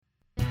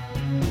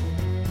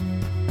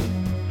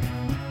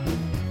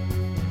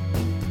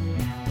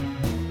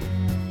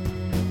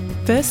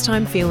First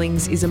Time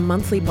Feelings is a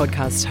monthly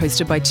podcast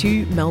hosted by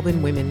two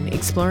Melbourne women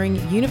exploring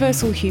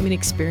universal human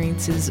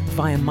experiences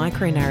via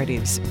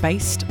micro-narratives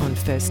based on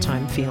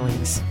first-time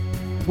feelings.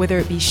 Whether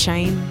it be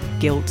shame,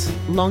 guilt,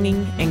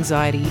 longing,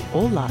 anxiety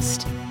or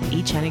lust,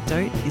 each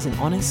anecdote is an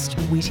honest,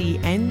 witty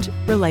and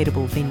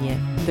relatable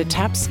vignette that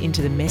taps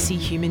into the messy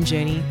human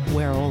journey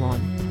we're all on.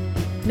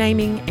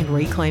 Naming and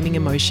reclaiming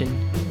emotion,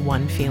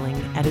 one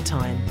feeling at a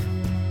time.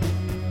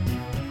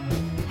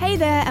 Hey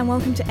there, and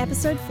welcome to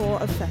episode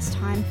 4 of First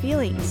Time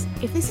Feelings.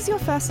 If this is your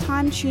first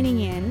time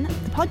tuning in,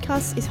 the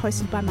podcast is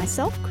hosted by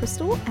myself,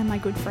 Crystal, and my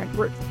good friend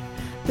Ruth.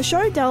 The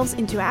show delves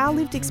into our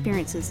lived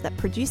experiences that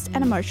produced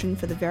an emotion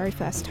for the very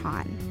first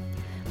time.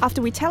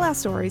 After we tell our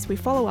stories, we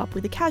follow up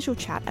with a casual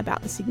chat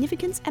about the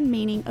significance and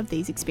meaning of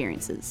these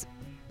experiences.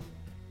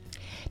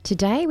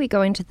 Today we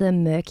go into the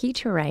murky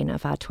terrain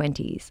of our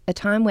 20s, a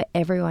time where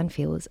everyone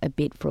feels a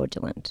bit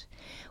fraudulent.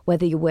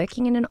 Whether you're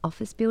working in an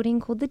office building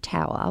called the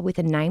Tower with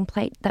a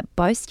nameplate that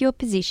boasts your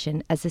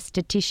position as a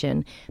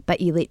statistician but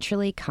you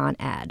literally can't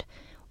add,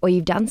 or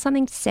you've done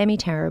something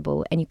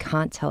semi-terrible and you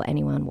can't tell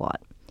anyone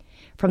what.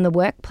 From the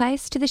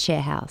workplace to the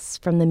sharehouse,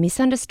 from the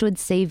misunderstood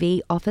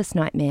CV office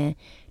nightmare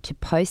to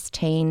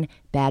post-teen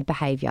bad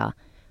behaviour,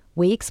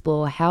 we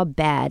explore how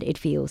bad it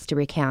feels to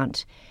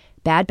recount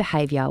bad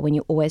behaviour when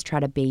you always try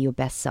to be your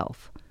best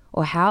self,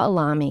 or how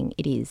alarming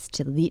it is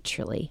to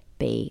literally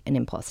be an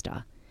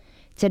imposter.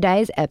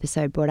 Today's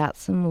episode brought out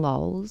some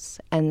lols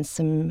and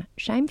some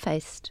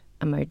shamefaced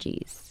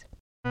emojis.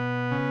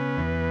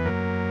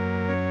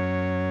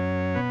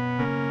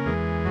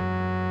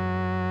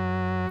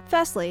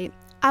 Firstly,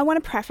 I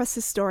want to preface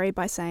this story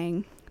by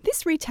saying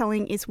this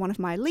retelling is one of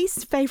my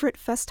least favourite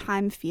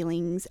first-time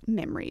feelings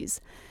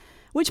memories,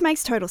 which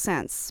makes total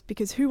sense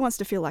because who wants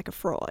to feel like a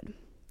fraud?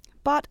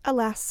 But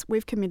alas,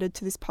 we've committed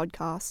to this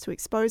podcast to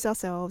expose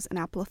ourselves and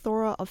our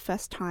plethora of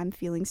first-time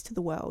feelings to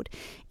the world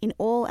in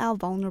all our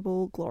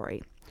vulnerable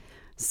glory.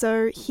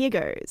 So here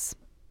goes.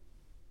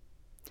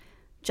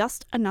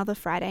 Just another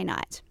Friday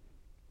night.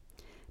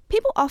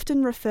 People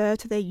often refer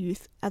to their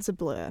youth as a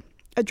blur,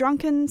 a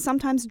drunken,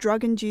 sometimes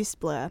drug-induced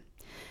blur,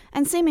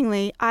 and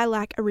seemingly I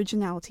lack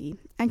originality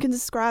and can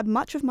describe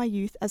much of my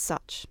youth as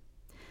such.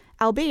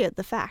 Albeit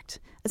the fact,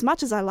 as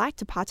much as I like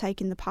to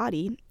partake in the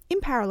party, in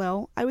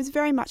parallel, I was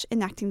very much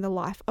enacting the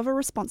life of a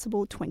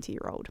responsible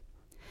 20-year-old.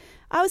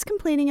 I was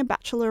completing a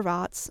Bachelor of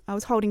Arts, I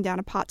was holding down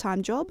a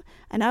part-time job,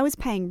 and I was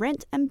paying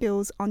rent and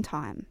bills on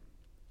time.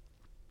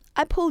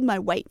 I pulled my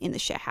weight in the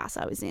share house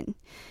I was in.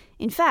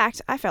 In fact,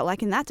 I felt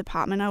like in that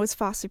department I was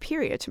far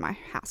superior to my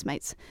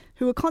housemates,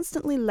 who were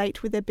constantly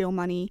late with their bill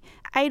money,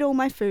 ate all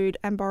my food,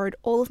 and borrowed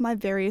all of my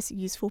various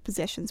useful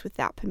possessions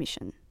without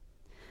permission.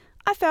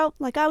 I felt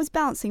like I was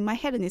balancing my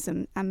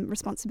hedonism and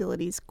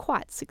responsibilities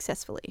quite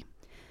successfully.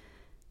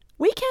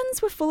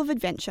 Weekends were full of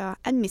adventure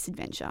and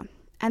misadventure,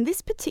 and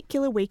this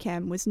particular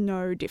weekend was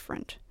no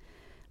different.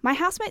 My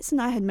housemates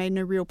and I had made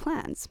no real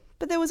plans,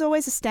 but there was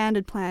always a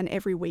standard plan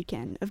every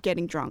weekend of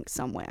getting drunk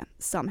somewhere,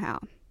 somehow.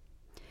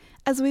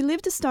 As we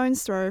lived a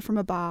stone's throw from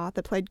a bar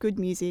that played good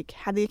music,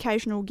 had the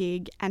occasional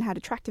gig, and had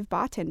attractive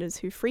bartenders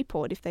who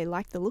free-poured if they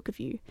liked the look of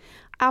you,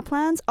 our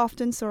plans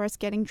often saw us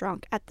getting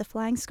drunk at the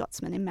Flying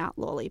Scotsman in Mount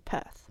Lawley,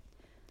 Perth.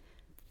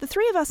 The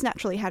three of us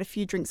naturally had a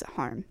few drinks at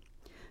home,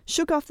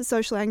 shook off the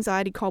social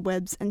anxiety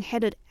cobwebs and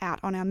headed out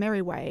on our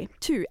merry way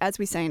to, as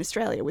we say in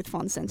Australia with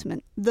fond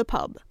sentiment, the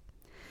pub.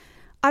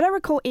 I don't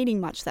recall eating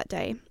much that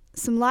day,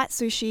 some light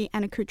sushi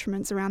and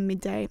accoutrements around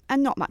midday,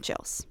 and not much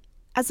else.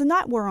 As the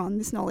night wore on,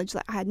 this knowledge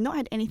that I had not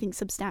had anything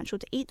substantial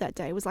to eat that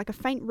day was like a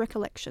faint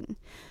recollection,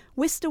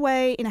 whisked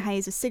away in a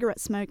haze of cigarette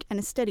smoke and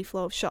a steady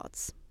flow of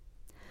shots.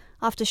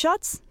 After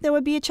shots, there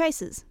were beer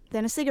chases,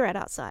 then a cigarette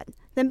outside,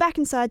 then back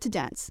inside to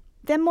dance,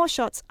 then more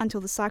shots until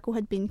the cycle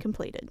had been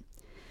completed.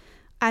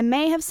 I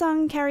may have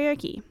sung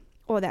karaoke,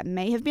 or that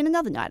may have been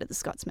another night at the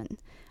Scotsman.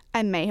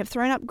 I may have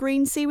thrown up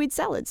green seaweed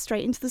salad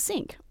straight into the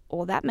sink,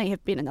 or that may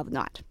have been another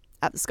night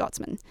at the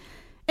Scotsman.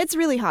 It's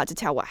really hard to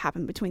tell what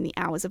happened between the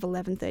hours of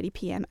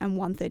 11:30pm and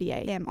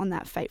 1:30am on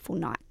that fateful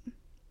night.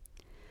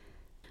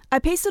 I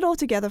pieced it all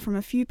together from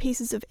a few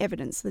pieces of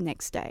evidence the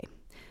next day.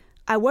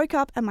 I woke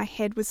up and my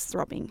head was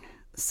throbbing.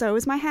 So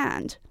was my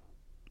hand.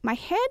 My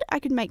head I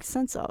could make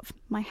sense of.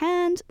 My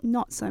hand,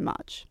 not so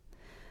much.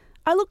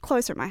 I looked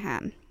closer at my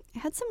hand. It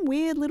had some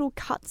weird little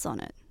cuts on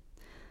it.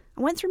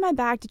 I went through my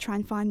bag to try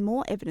and find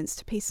more evidence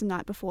to piece the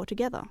night before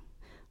together.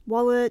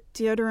 Wallet,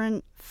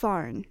 deodorant,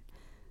 phone.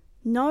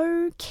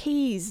 No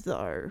keys,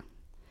 though.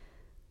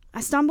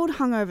 I stumbled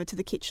hungover to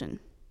the kitchen.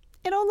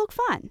 It all looked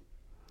fine.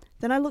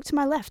 Then I looked to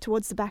my left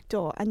towards the back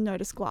door and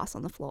noticed glass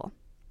on the floor.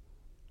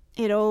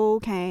 It all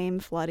came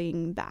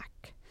flooding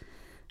back.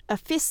 A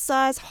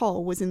fist-sized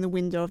hole was in the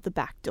window of the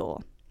back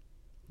door.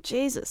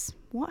 Jesus,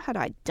 what had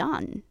I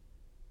done?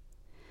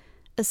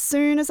 As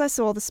soon as I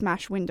saw the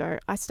smashed window,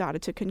 I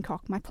started to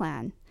concoct my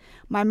plan.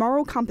 My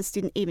moral compass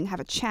didn't even have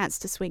a chance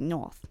to swing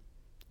north.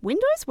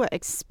 Windows were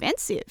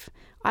expensive.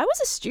 I was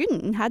a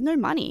student and had no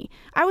money.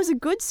 I was a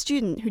good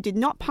student who did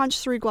not punch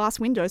through glass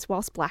windows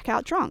whilst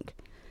blackout drunk.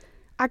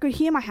 I could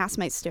hear my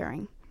housemates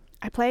staring.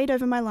 I played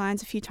over my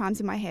lines a few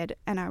times in my head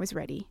and I was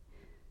ready.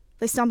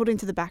 They stumbled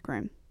into the back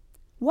room.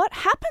 What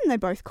happened? They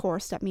both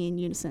chorused at me in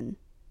unison.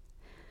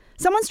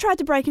 Someone's tried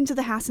to break into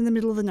the house in the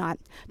middle of the night.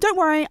 Don't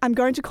worry, I'm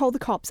going to call the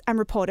cops and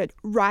report it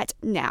right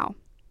now.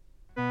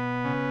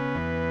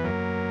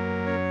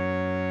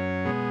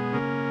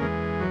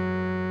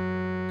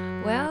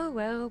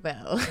 Well.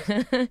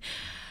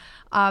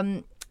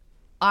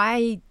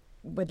 I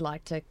would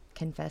like to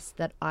confess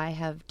that I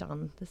have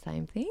done the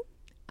same thing.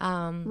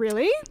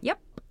 Really? Yep.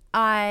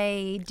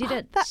 I did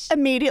it. That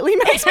immediately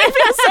makes me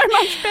feel so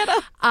much better.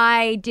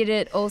 I did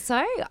it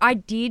also. I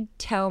did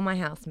tell my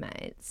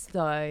housemates,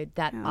 though,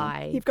 that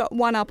You've got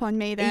one up on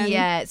me then.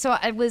 Yeah. So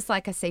it was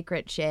like a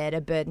secret shed, a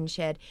burden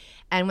shed.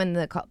 And when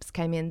the cops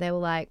came in, they were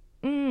like,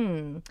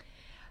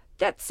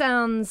 that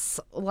sounds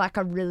like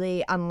a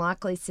really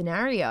unlikely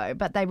scenario.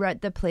 But they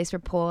wrote the police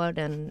report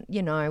and,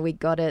 you know, we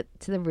got it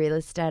to the real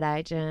estate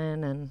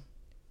agent and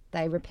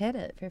they repaired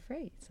it for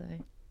free. So...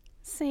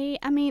 See,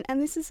 I mean, and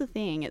this is the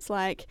thing. It's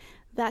like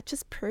that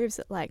just proves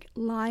that like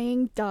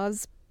lying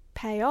does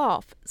pay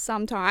off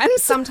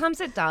sometimes.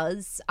 Sometimes it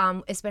does,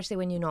 especially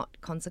when you're not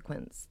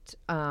consequenced.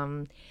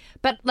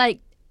 But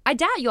like, I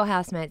doubt your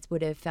housemates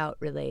would have felt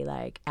really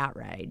like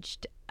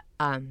outraged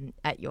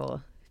at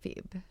your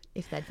fib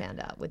if they'd found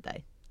out, would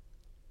they?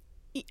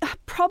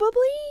 Probably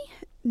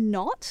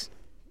not,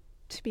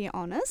 to be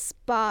honest.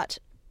 But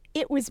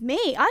it was me.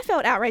 I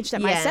felt outraged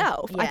at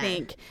myself, I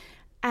think.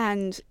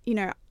 And, you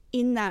know,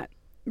 in that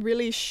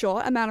really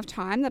short amount of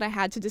time that I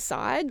had to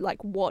decide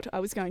like what I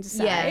was going to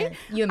say,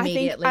 you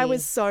immediately... I think I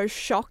was so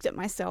shocked at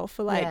myself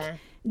for like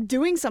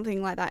doing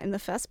something like that in the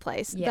first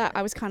place that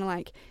I was kind of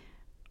like,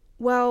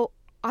 well,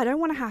 I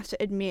don't want to have to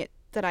admit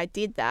that I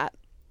did that.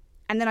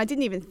 And then I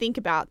didn't even think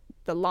about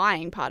the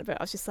lying part of it.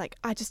 I was just like,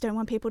 I just don't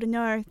want people to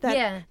know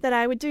that that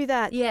I would do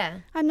that. Yeah.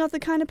 I'm not the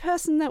kind of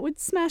person that would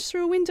smash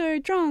through a window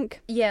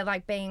drunk. Yeah,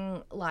 like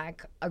being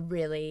like a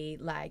really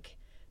like...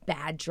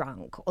 bad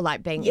drunk or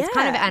like being it's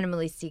kind of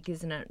animalistic,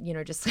 isn't it? You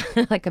know, just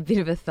like a bit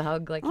of a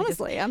thug. Like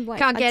honestly, I'm like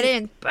can't get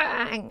in.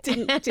 Bang.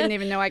 Didn't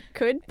even know I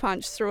could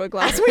punch through a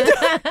glass window.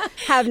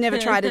 Have never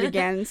tried it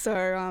again.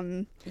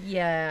 So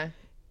yeah,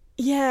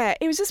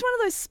 it was just one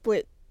of those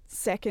split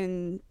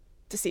second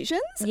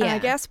decisions. And I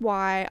guess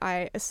why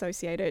I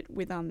associate it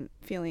with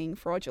feeling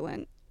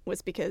fraudulent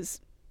was because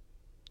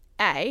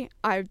I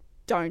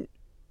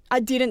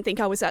didn't think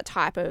I was that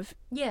type of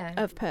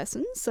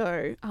person.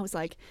 So I was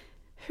like,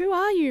 who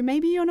are you?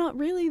 Maybe you're not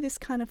really this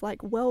kind of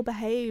like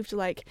well-behaved,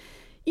 like,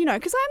 you know,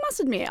 because I must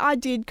admit, I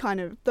did kind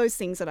of those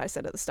things that I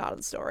said at the start of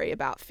the story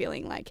about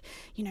feeling like,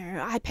 you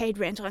know, I paid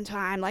rent on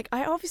time. Like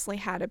I obviously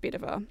had a bit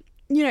of a,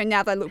 you know,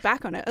 now that I look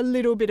back on it, a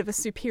little bit of a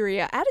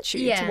superior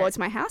attitude towards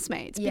my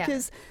housemates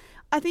because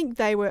I think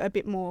they were a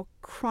bit more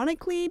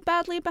chronically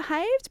badly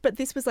behaved, but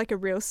this was like a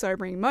real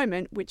sobering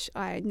moment, which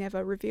I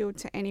never revealed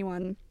to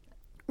anyone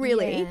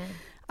really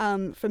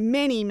for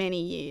many,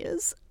 many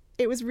years.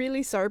 It was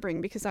really sobering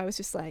because I was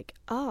just like,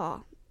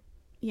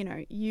 you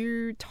know,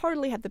 you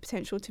totally had the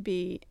potential to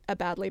be a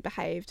badly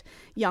behaved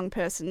young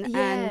person.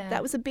 And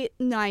that was a bit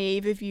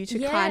naive of you to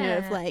kind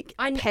of like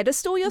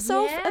pedestal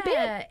yourself a bit.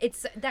 Yeah,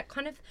 it's that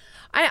kind of,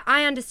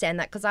 I understand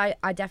that because I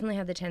definitely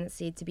have the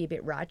tendency to be a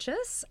bit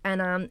righteous.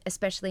 And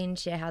especially in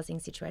share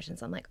housing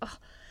situations, I'm like,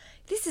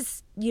 this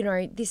is,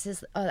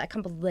 I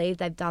can't believe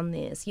they've done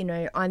this. You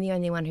know, I'm the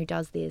only one who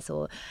does this.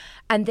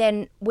 And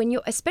then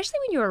especially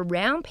when you're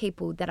around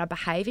people that are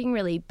behaving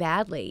really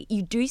badly,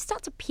 you do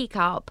start to pick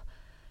up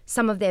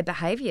some of their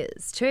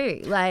behaviours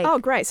too. Like, oh,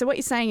 great. So what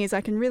you're saying is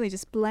I can really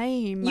just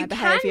blame my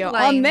behaviour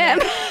on them.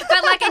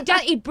 But like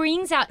it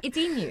brings out, it's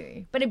in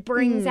you, but it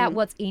brings out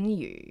what's in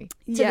you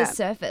to the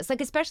surface.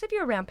 Like, especially if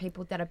you're around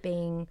people that are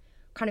being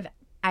kind of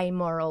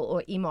amoral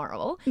or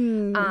immoral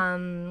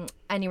and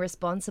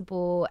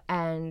irresponsible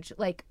and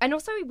like, and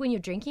also when you're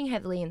drinking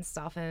heavily and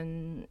stuff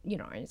and, you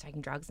know,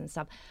 taking drugs and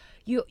stuff,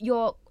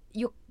 your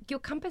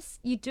compass,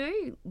 you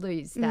do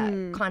lose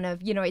that kind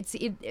of, you know,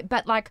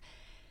 but like,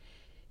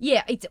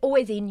 it's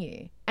always in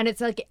you. And it's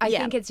like, I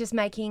think it's just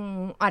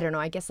making, I don't know,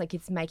 I guess like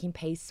it's making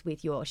peace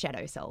with your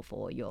shadow self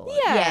or your,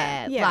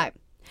 like.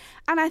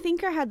 And I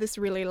think I had this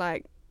really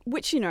like,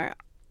 which, you know,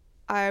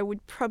 I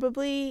would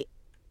probably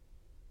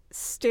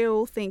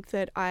still think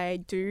that I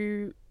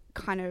do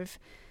kind of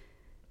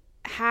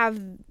have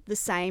the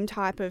same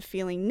type of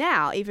feeling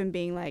now, even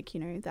being like, you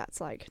know, that's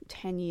like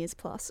 10 years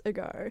plus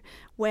ago,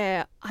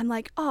 where I'm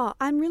like,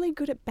 I'm really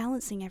good at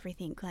balancing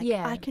everything. Like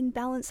I can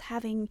balance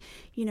having,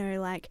 you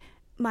know, like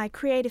my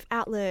creative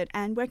outlet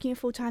and working a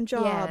full-time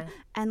job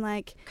and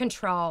like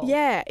control.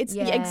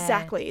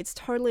 Exactly. It's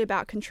totally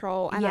about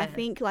control. And I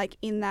think like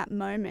in that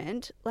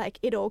moment, like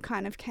it all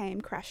kind of came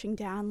crashing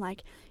down,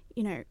 like,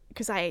 you know,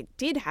 because I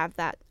did have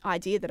that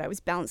idea that I was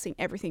balancing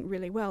everything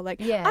really well. Like,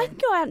 I can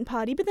go out and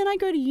party, but then I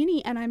go to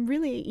uni and I'm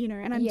really, you know,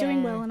 and I'm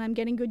doing well and I'm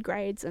getting good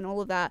grades and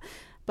all of that.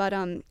 But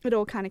it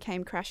all kind of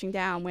came crashing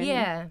down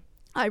when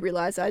I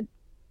realised I'd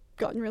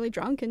gotten really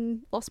drunk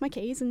and lost my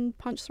keys and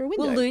punched through a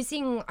window. Well,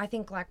 losing, I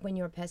think, like when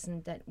you're a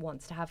person that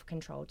wants to have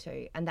control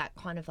too, and that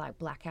kind of like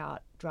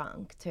blackout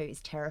drunk too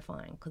is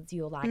terrifying because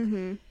you're like,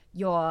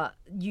 your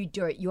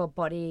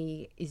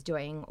body is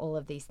doing all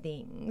of these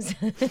things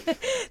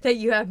that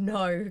you have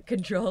no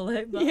control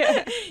over.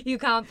 Yeah. You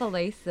can't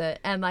police it,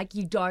 and like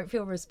you don't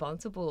feel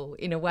responsible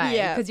in a way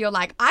Yeah. because you're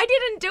like, I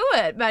didn't do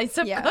it, my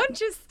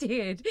subconscious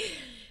did.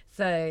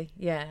 So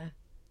yeah.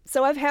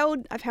 So I've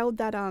held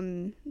that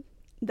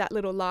that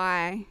little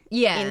lie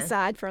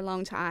inside for a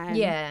long time.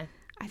 Yeah.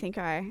 I think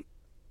I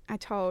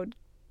told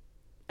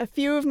a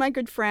few of my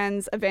good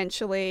friends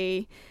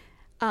eventually,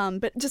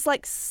 but just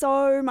like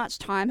so much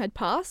time had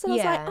passed, and I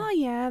was like, oh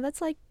yeah,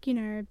 that's like, you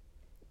know,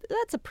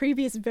 that's a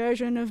previous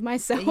version of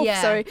myself.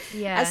 So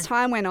as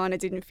time went on, it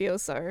didn't feel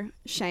so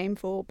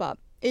shameful, but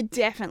it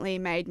definitely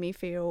made me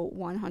feel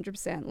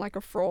 100% like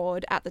a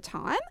fraud at the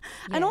time,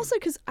 and also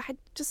because I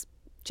just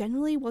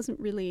generally wasn't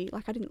really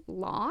like, I didn't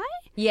lie.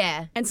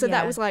 Yeah. And so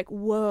that was like,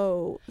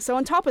 whoa. So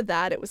on top of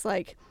that, it was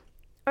like,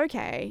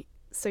 okay,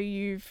 so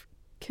you've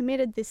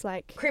committed this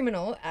like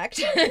criminal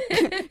act,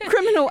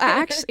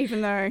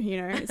 even though,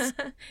 you know, it's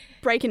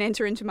break and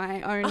enter into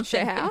my own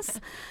share house.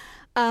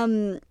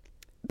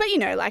 But you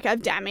know, like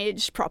I've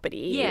damaged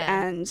property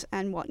and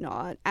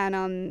whatnot.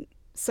 And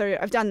so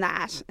I've done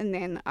that, and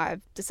then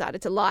I've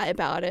decided to lie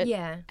about it.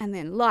 Yeah. And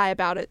then lie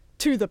about it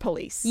to the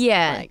police.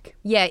 Yeah. Like,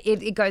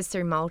 it goes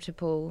through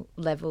multiple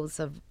levels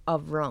of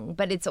wrong,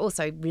 but it's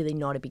also really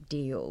not a big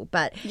deal.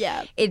 But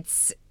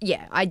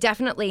I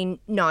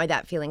definitely know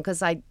that feeling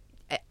because I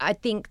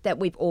think that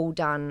we're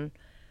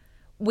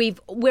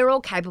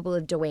all capable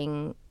of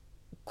doing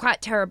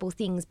quite terrible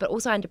things, but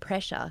also under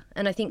pressure.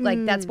 And I think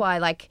like that's why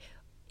like,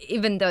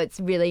 even though it's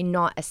really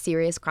not a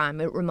serious crime,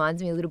 it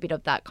reminds me a little bit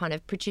of that kind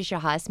of Patricia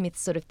Highsmith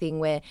sort of thing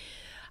where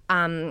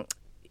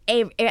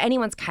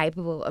anyone's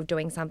capable of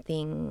doing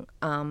something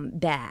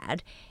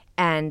bad,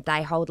 and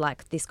they hold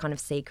like this kind of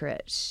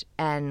secret,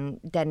 and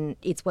then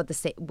it's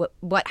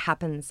what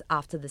happens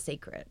after the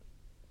secret.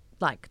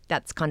 Like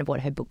that's kind of what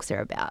her books are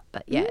about.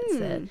 But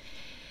it's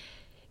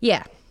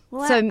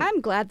well, so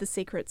I'm glad the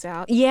secret's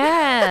out.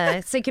 Yeah,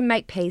 so you can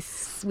make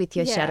peace with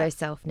your shadow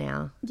self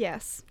now.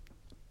 Yes.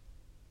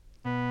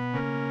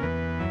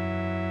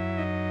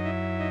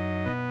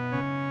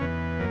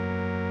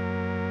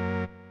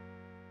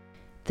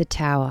 The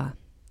Tower.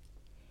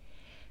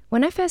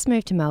 When I first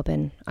moved to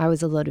Melbourne, I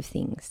was a lot of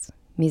things.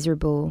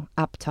 Miserable,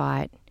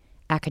 uptight,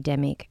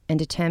 academic, and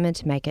determined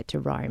to make it to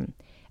Rome,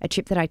 a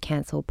trip that I'd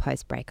cancelled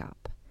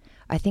post-breakup.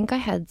 I think I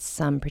had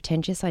some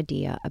pretentious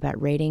idea about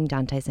reading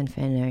Dante's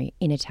Inferno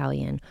in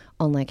Italian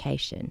on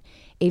location,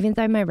 even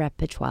though my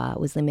repertoire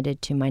was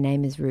limited to My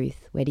Name is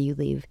Ruth, Where Do You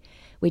Live?,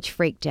 which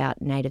freaked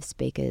out native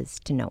speakers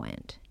to no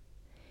end.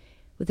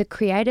 With a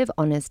creative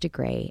honours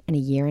degree and a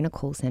year in a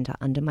call centre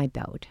under my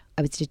belt,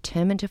 I was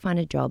determined to find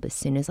a job as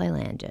soon as I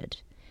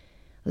landed.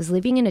 I was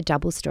living in a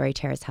double-storey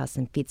terrace house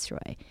in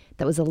Fitzroy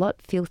that was a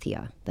lot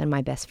filthier than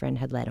my best friend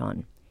had let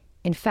on.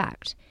 In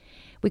fact,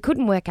 we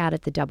couldn't work out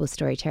if the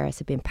double-storey terrace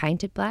had been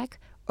painted black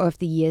or if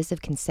the years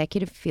of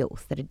consecutive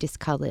filth that had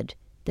discoloured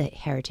the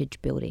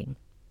heritage building.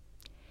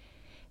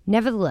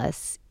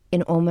 Nevertheless,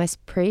 in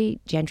almost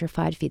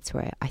pre-gentrified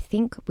Fitzroy, I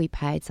think we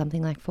paid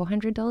something like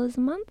 $400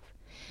 a month.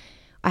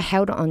 I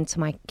held on to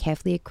my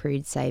carefully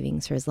accrued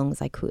savings for as long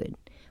as I could,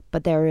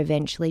 but they were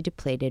eventually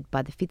depleted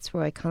by the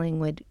Fitzroy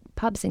Collingwood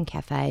pubs and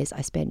cafes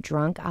I spent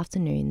drunk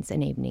afternoons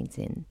and evenings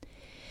in.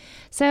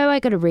 So I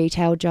got a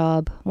retail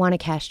job, won a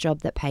cash job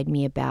that paid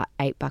me about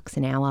 $8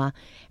 an hour,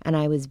 and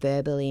I was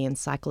verbally and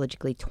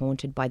psychologically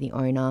taunted by the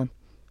owner.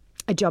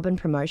 A job in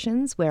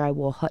promotions where I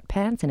wore hot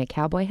pants and a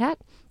cowboy hat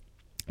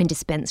and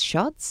dispensed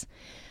shots.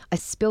 I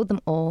spilled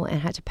them all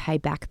and had to pay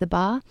back the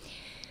bar.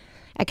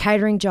 A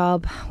catering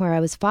job where I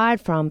was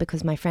fired from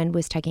because my friend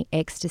was taking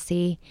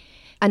ecstasy.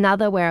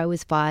 Another where I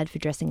was fired for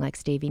dressing like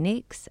Stevie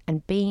Nicks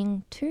and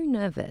being too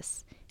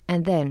nervous.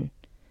 And then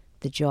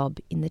the job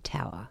in the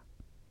Tower.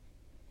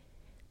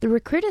 The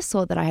recruiter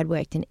saw that I had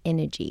worked in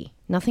energy,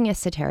 nothing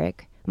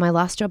esoteric. My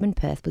last job in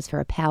Perth was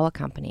for a power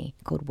company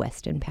called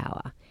Western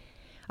Power.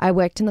 I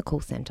worked in the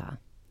call centre.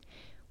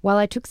 While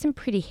I took some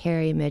pretty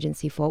hairy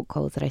emergency fault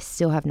calls that I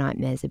still have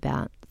nightmares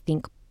about,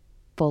 think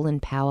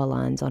fallen power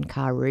lines on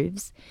car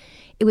roofs,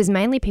 it was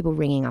mainly people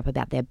ringing up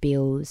about their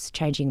bills,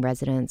 changing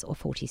residents, or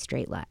faulty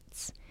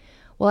streetlights.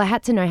 While I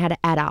had to know how to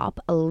add up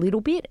a little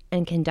bit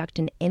and conduct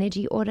an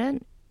energy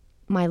audit,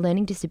 my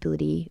learning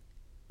disability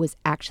was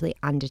actually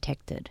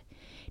undetected.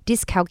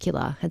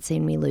 Dyscalculia had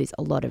seen me lose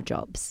a lot of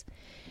jobs.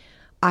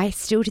 I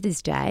still to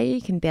this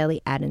day can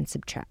barely add and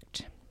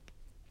subtract.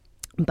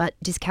 But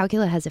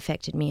dyscalculia has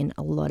affected me in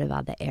a lot of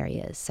other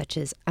areas, such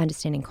as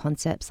understanding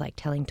concepts like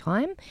telling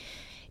time,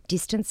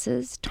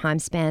 distances, time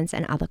spans,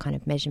 and other kind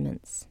of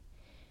measurements.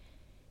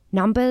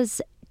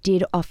 Numbers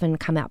did often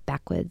come out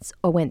backwards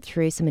or went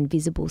through some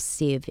invisible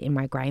sieve in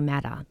my grey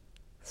matter.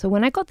 So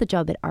when I got the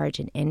job at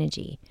Origin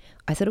Energy,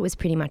 I thought it was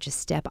pretty much a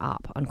step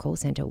up on call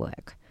centre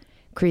work.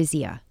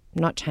 Cruisier,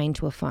 not chained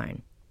to a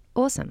phone.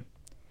 Awesome.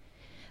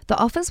 The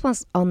office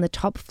was on the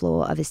top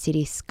floor of a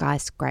city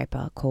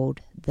skyscraper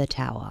called The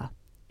Tower.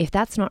 If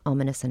that's not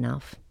ominous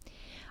enough,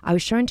 I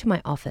was shown to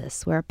my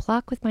office where a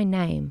plaque with my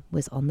name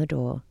was on the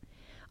door.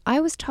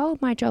 I was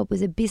told my job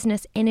was a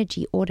business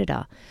energy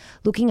auditor,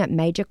 looking at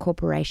major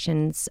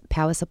corporations'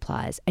 power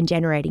supplies and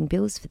generating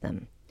bills for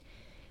them.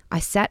 I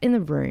sat in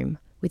the room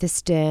with a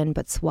stern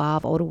but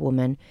suave older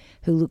woman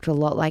who looked a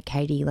lot like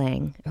Katie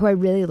Lang, who I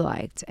really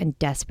liked and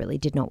desperately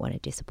did not want to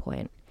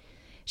disappoint.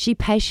 She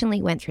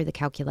patiently went through the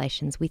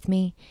calculations with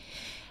me,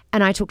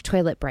 and I took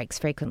toilet breaks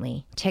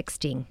frequently,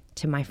 texting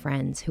to my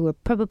friends who were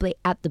probably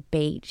at the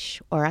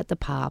beach or at the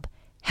pub,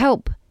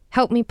 "Help!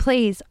 Help me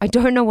please, I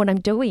don't know what I'm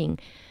doing."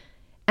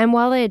 And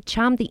while I had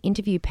charmed the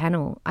interview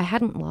panel, I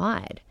hadn't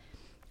lied.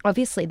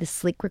 Obviously, the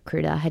slick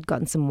recruiter had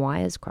gotten some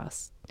wires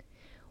crossed.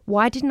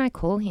 Why didn't I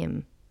call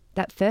him?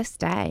 That first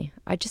day,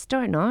 I just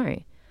don't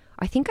know.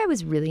 I think I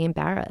was really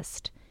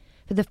embarrassed.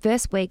 For the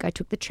first week I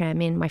took the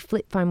tram in, my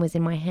flip phone was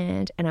in my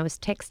hand and I was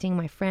texting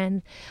my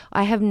friend,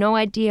 "I have no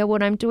idea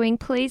what I'm doing,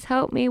 please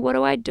help me, what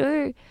do I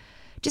do?"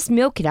 "Just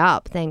milk it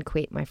up, then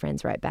quit," my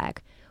friends wrote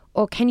back.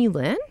 "Or can you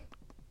learn?"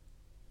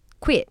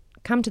 "Quit,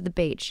 come to the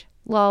beach."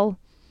 Lol.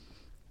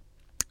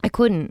 I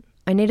couldn't.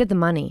 I needed the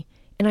money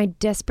and I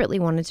desperately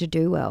wanted to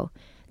do well.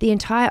 The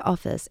entire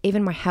office,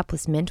 even my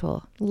hapless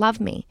mentor,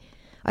 loved me.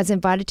 I was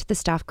invited to the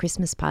staff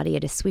Christmas party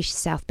at a Swiss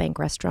South Bank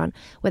restaurant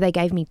where they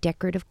gave me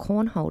decorative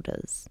corn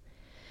holders.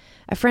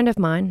 A friend of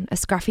mine, a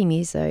scruffy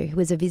muso who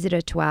was a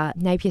visitor to our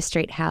Napier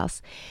Street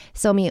house,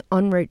 saw me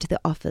en route to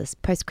the office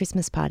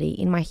post-Christmas party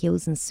in my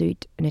heels and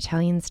suit and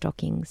Italian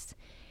stockings.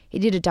 He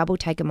did a double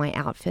take of my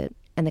outfit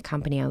and the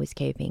company I was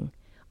keeping.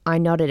 I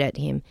nodded at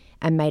him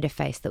and made a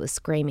face that was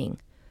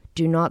screaming,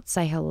 "Do not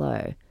say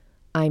hello.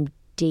 I'm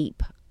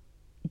deep,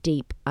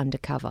 deep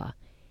undercover."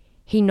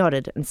 He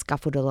nodded and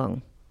scuffled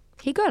along.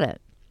 He got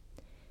it.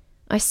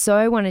 I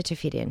so wanted to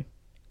fit in.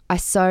 I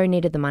so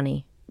needed the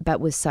money, but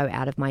was so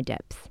out of my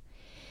depth.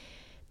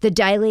 The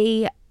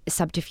daily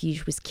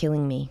subterfuge was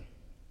killing me.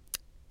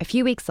 A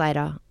few weeks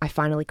later, I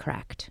finally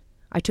cracked.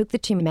 I took the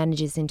two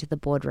managers into the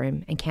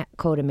boardroom and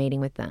called a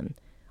meeting with them.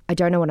 "I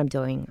don't know what I'm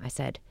doing," I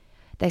said.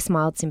 They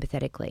smiled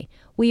sympathetically.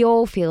 "We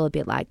all feel a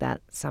bit like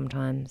that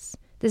sometimes.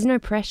 There's no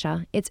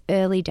pressure. It's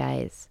early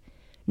days."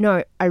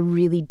 "No, I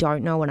really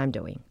don't know what I'm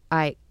doing.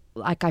 I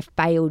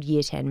failed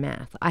year 10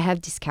 math. I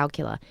have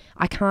dyscalculia.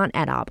 I can't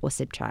add up or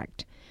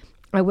subtract.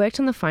 I worked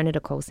on the phone at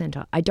a call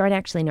centre. I don't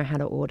actually know how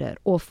to audit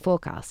or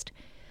forecast."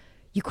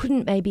 "You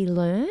couldn't maybe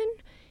learn?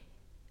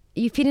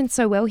 You fit in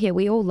so well here.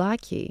 We all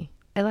like you."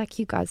 "I like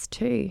you guys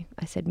too,"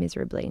 I said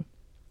miserably.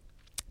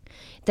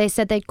 They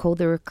said they'd call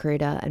the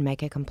recruiter and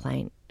make a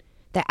complaint.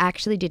 They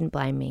actually didn't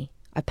blame me.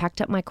 I packed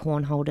up my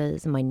corn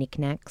holders and my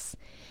knickknacks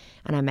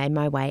and I made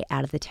my way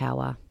out of the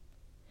tower.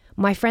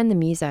 My friend the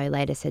muso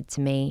later said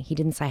to me he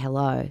didn't say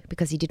hello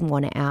because he didn't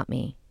want to out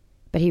me,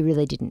 but he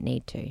really didn't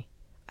need to.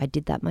 I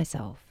did that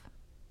myself.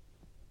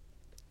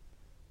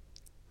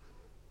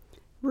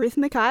 Ruth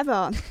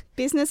McIver,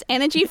 business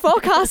energy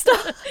forecaster.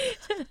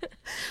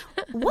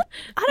 What?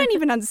 I don't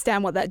even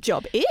understand what that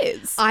job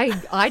is.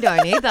 I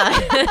don't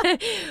either,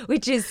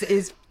 which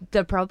is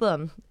the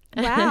problem.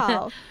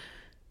 Wow.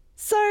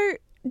 So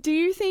do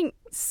you think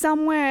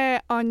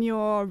somewhere on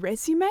your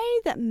resume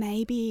that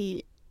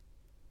maybe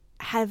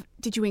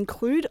did you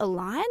include a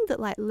line that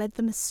like led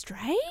them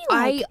astray?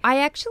 I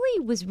actually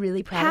was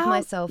really proud of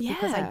myself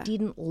because I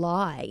didn't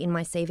lie in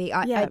my CV.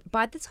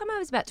 By the time I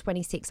was about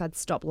 26, I'd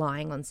stopped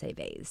lying on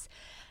CVs.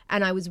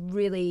 And I was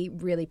really,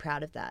 really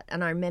proud of that.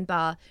 And I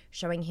remember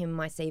showing him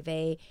my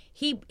CV.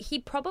 He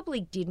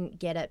probably didn't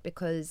get it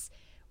because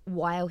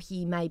while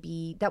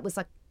that was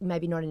like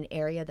maybe not an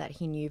area that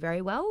he knew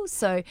very well.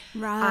 So,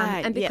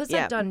 right. And because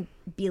I'd done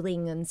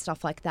billing and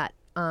stuff like that,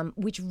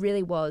 which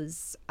really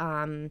was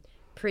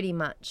pretty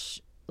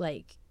much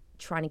like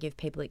trying to give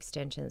people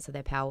extensions so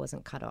their power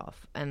wasn't cut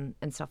off and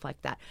stuff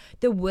like that.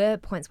 There were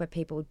points where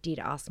people did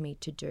ask me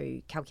to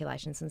do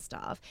calculations and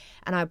stuff,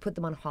 and I would put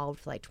them on hold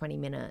for like 20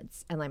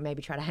 minutes and like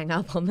maybe try to hang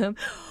up on them.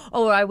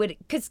 Or I would,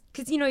 because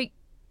you know,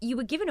 you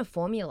were given a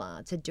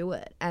formula to do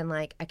it and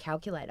like a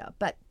calculator,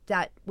 but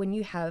that when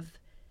you have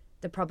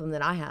the problem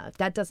that I have,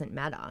 that doesn't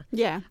matter.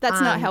 Yeah, that's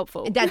not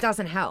helpful. That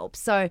doesn't help.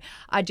 So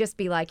I'd just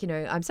be like, you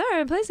know, "I'm sorry,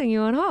 I'm placing you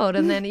on hold."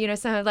 And then, you know,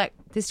 so like,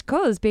 "This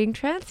call is being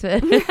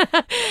transferred." Your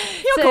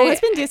call has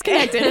been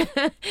disconnected.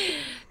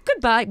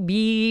 Goodbye,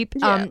 beep.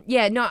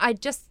 Yeah. I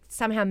just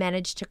somehow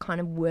managed to kind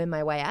of worm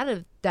my way out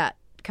of that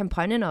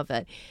component of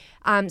it.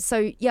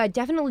 So yeah, I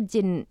definitely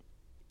didn't,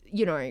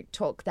 you know,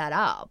 talk that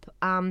up.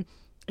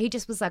 He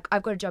just was like,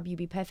 "I've got a job you'd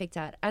be perfect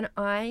at." And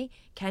I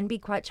can be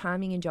quite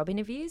charming in job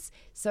interviews.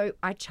 So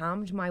I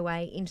charmed my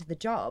way into the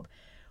job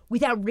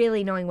without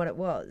really knowing what it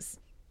was.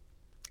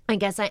 I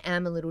guess I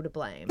am a little to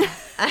blame. But,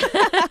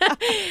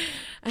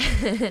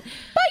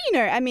 you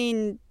know, I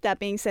mean, that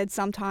being said,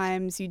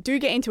 sometimes you do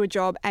get into a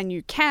job and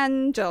you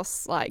can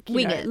just like,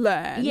 you know,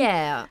 learn.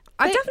 Yeah.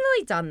 I've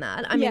definitely done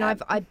that. I mean,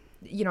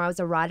 Yeah. I was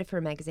a writer for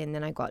a magazine,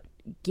 then I got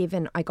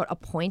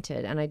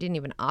appointed, and I didn't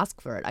even ask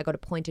for it. I got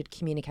appointed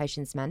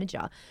communications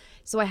manager.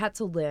 So I had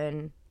to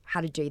learn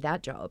how to do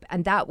that job.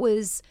 And that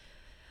was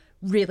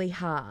really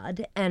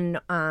hard. And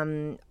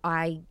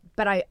I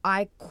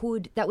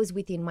could, that was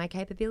within my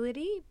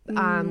capability,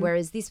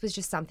 whereas this was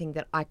just something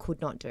that I could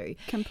not do.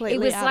 Completely It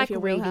was out like of your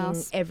reading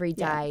wheelhouse. every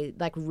day,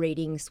 like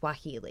reading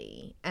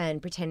Swahili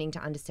and pretending to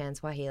understand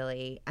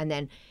Swahili and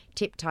then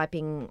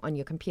typing on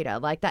your computer.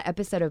 Like that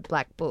episode of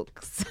Black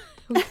Books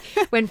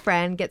when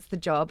Fran gets the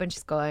job and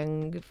she's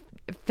going,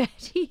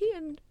 Fatty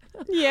and...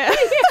 Yeah.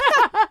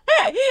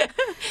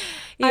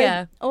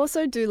 Yeah. I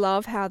also do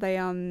love how they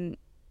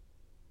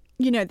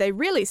they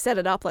really set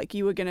it up like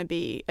you were going to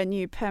be a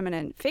new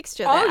permanent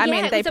fixture there. Oh, I yeah,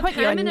 mean, it they was a put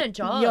permanent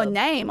job. your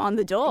name on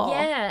the door.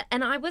 Yeah,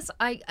 and I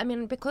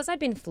mean, because I'd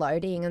been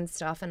floating and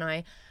stuff, and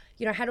I,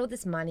 had all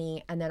this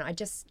money, and then I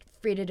just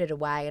frittered it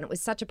away, and it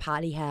was such a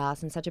party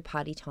house and such a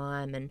party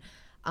time, and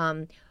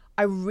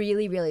I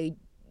really, really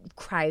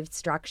craved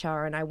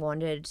structure, and I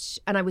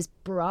was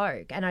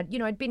broke, and I'd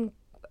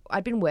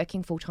been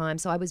working full time,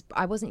 so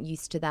I wasn't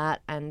used to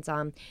that, and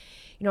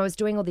I was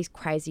doing all these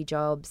crazy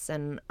jobs,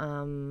 and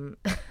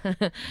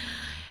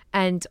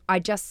and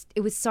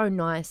it was so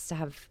nice to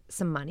have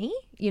some money.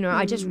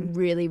 I just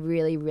really,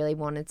 really, really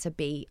wanted to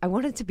be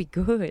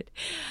good.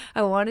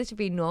 I wanted to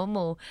be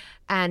normal.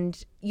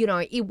 And,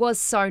 it was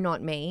so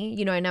not me,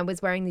 and I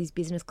was wearing these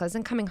business clothes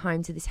and coming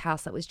home to this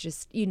house that was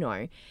just,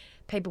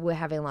 people were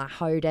having like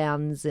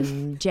hoedowns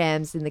and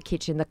jams in the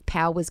kitchen. The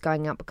power was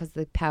going up because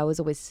the power was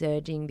always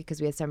surging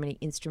because we had so many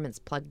instruments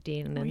plugged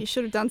in. Well, And you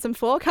should have done some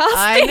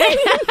forecasting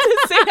to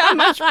see how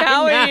much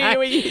power you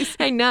were using.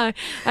 I know.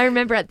 I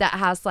remember at that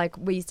house, like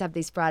we used to have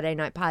these Friday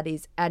night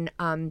parties, and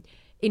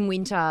in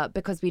winter,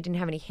 because we didn't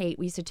have any heat,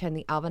 we used to turn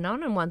the oven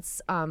on. And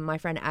once my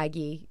friend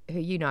Aggie, who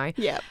you know,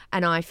 Yep.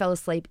 and I fell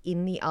asleep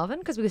in the oven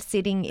because we were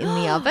sitting in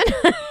the oven.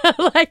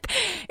 Like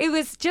it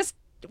was just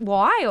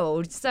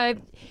wild. So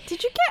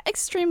Did you get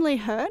extremely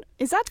hurt?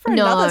 Is that for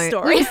another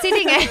story?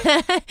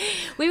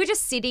 We were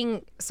just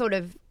sitting sort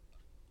of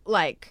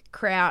like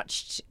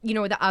crouched,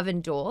 with the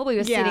oven door. We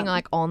were Yeah. sitting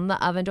like on the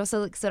oven door, so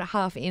like sort of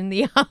half in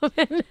the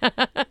oven.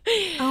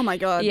 Oh my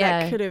God,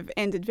 Yeah. that could have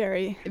ended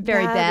very,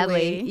 Very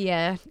badly.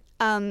 Yeah.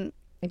 Um,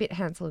 A bit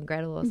Hansel and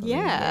Gretel or something.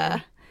 yeah.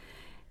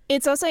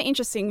 It's also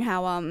interesting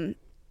how, in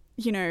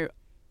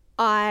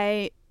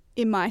my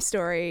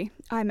story,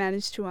 I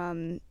managed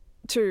to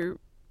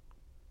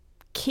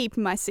keep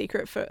my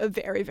secret for a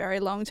very,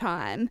 very long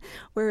time,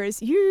 whereas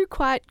you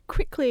quite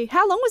quickly.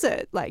 How long was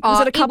it? Like,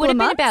 was it a couple of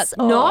months?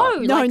 No,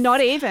 no, like,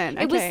 not even.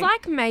 It was Okay.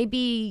 like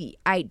maybe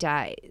 8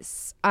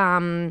 days.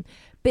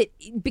 But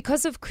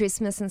because of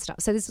Christmas and stuff,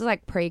 so this was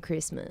like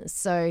pre-Christmas.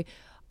 So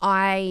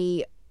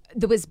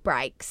there was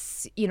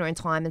breaks, in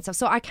time and stuff.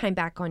 So I came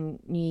back on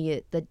New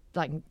Year, the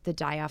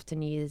day after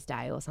New Year's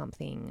Day or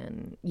something,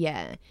 and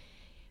yeah.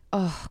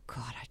 Oh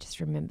God, I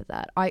just remember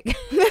that.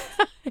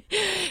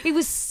 It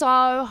was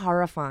so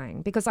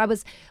horrifying because I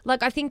was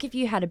like, I think if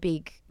you had a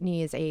big New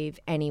Year's Eve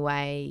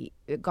anyway,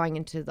 going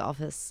into the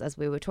office, as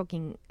we were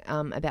talking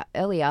about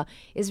earlier,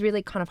 is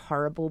really kind of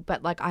horrible.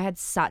 But like, I had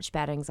such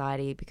bad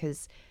anxiety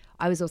because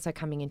I was also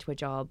coming into a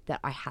job that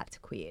I had to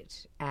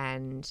quit,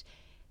 and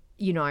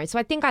so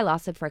I think I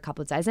lasted for a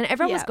couple of days, and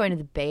everyone was Yeah. going to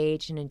the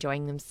beach and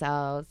enjoying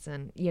themselves,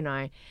 and You're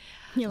yeah,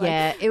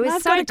 like, it was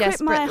I've so got to quit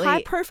desperately. my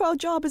high-profile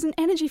job as an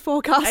energy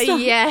forecaster.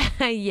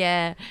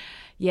 Yeah.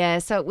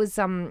 So it was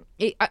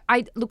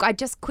I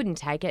just couldn't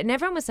take it, and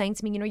everyone was saying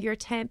to me, you're a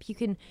temp, you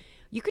could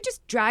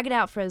just drag it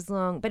out for as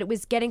long, but it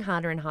was getting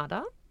harder and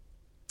harder,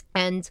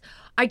 and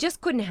I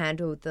just couldn't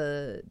handle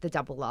the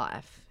double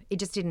life. It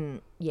just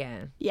didn't.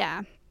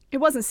 Yeah. It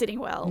wasn't sitting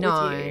well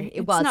No, with you. it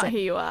It's wasn't. not who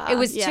you are. It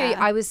was yeah.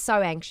 I was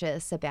so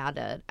anxious about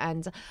it,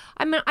 and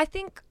I mean, I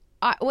think.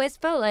 I always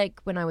felt like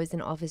when I was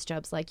in office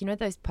jobs, like,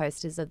 those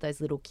posters of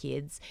those little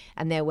kids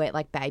and they're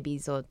like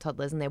babies or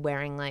toddlers and they're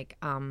wearing like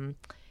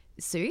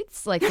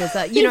suits. Like there's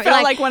a, You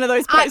felt like one of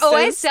those posters. I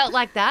always felt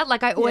like that.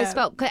 Like I always Yeah.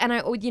 felt, and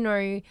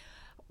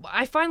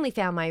I finally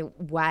found my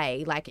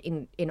way, like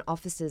in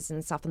offices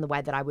and stuff, and the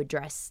way that I would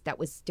dress that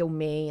was still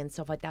me and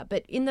stuff like that.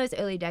 But in those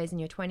early days in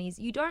your 20s,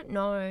 you don't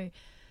know.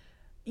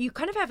 You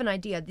kind of have an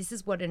idea, this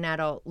is what an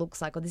adult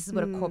looks like, or this is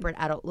what a corporate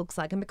adult looks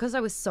like. And because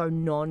I was so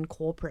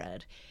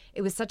non-corporate,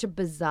 it was such a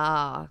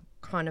bizarre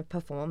kind of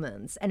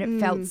performance, and it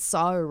felt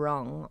so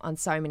wrong on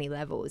so many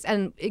levels.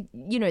 And,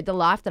 the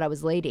life that I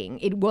was leading,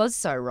 it was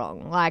so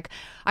wrong. Like,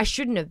 I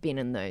shouldn't have been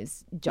in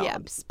those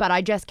jobs, but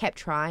I just kept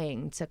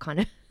trying to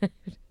kind of,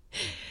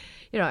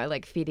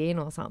 like fit in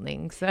or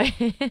something. So I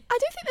do think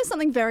there's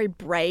something very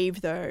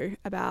brave, though,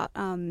 about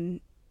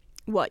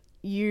what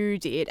you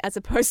did as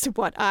opposed to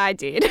what I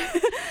did.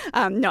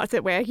 Not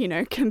that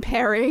we're,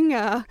 comparing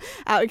our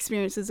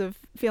experiences of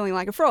feeling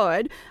like a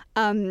fraud.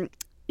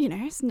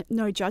 It's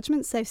no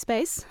judgment, safe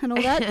space and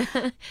all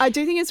that. I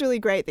do think it's really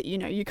great that,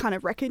 you kind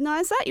of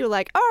recognize that. You're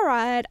like, all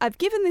right, I've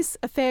given this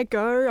a fair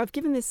go. I've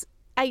given this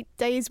 8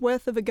 days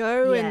worth of a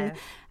go. Yeah.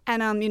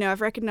 And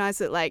I've recognized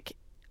that, like,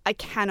 I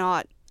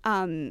cannot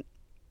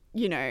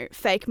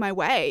fake my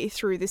way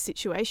through this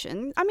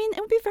situation. I mean, it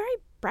would be very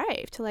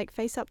brave to like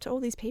face up to all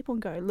these people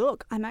and go,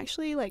 look, I'm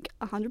actually like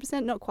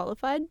 100% not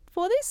qualified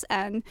for this,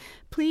 and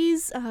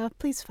please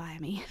fire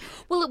me.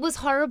 Well, it was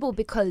horrible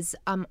because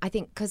I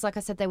think because like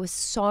I said, they were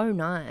so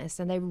nice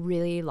and they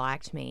really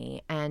liked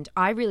me and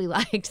I really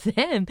liked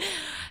them,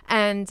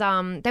 and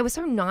they were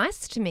so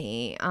nice to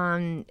me.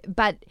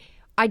 But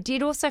I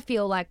did also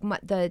feel like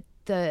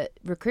the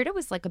recruiter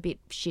was like a bit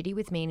shitty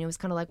with me, and he was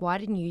kind of like, why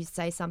didn't you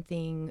say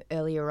something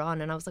earlier on?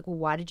 And I was like, well,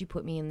 why did you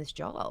put me in this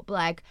job?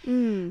 Like,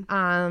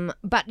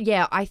 but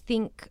yeah, I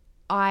think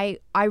I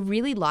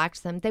really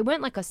liked them. They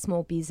weren't like a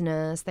small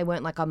business. They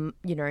weren't like a,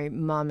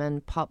 mum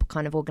and pop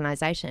kind of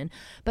organization,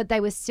 but they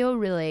were still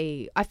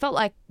really, I felt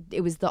like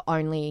it was the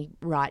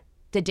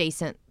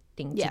decent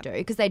thing to do,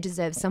 because they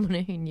deserve someone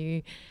who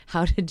knew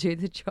how to do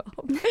the job.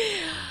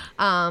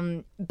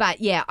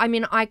 But yeah, I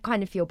mean, I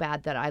kind of feel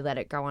bad that I let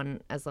it go on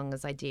as long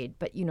as I did,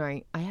 but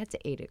I had to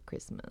eat at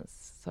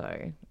Christmas,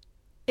 so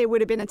it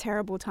would have been a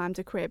terrible time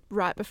to quit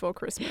right before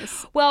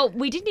Christmas. Well,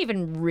 we didn't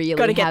even really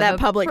got to get that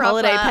public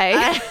holiday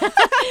pay.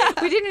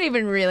 We didn't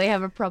even really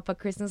have a proper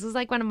Christmas. It was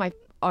like one of my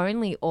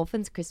only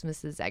orphans'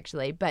 Christmases,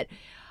 actually, but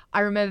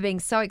I remember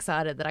being so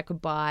excited that I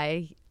could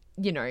buy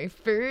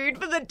food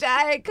for the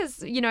day,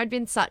 because I'd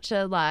been such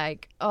a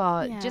like,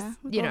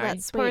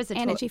 that poor as a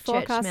energy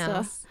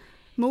forecaster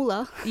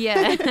moolah.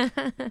 Yeah.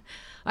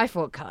 I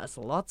forecast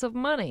lots of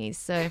money,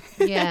 so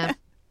yeah.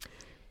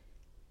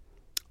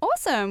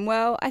 Awesome.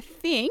 Well, I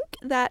think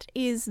that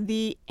is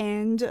the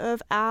end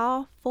of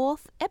our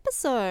 4th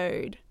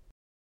episode.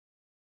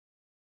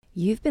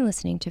 You've been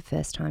listening to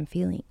First Time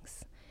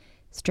Feelings.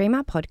 Stream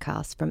our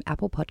podcast from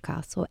Apple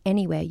Podcasts or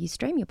anywhere you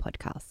stream your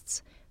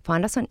podcasts.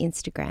 Find us on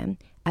Instagram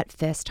at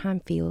First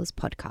Time Feels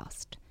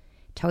Podcast.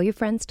 Tell your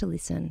friends to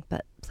listen,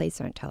 but please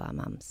don't tell our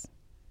mums.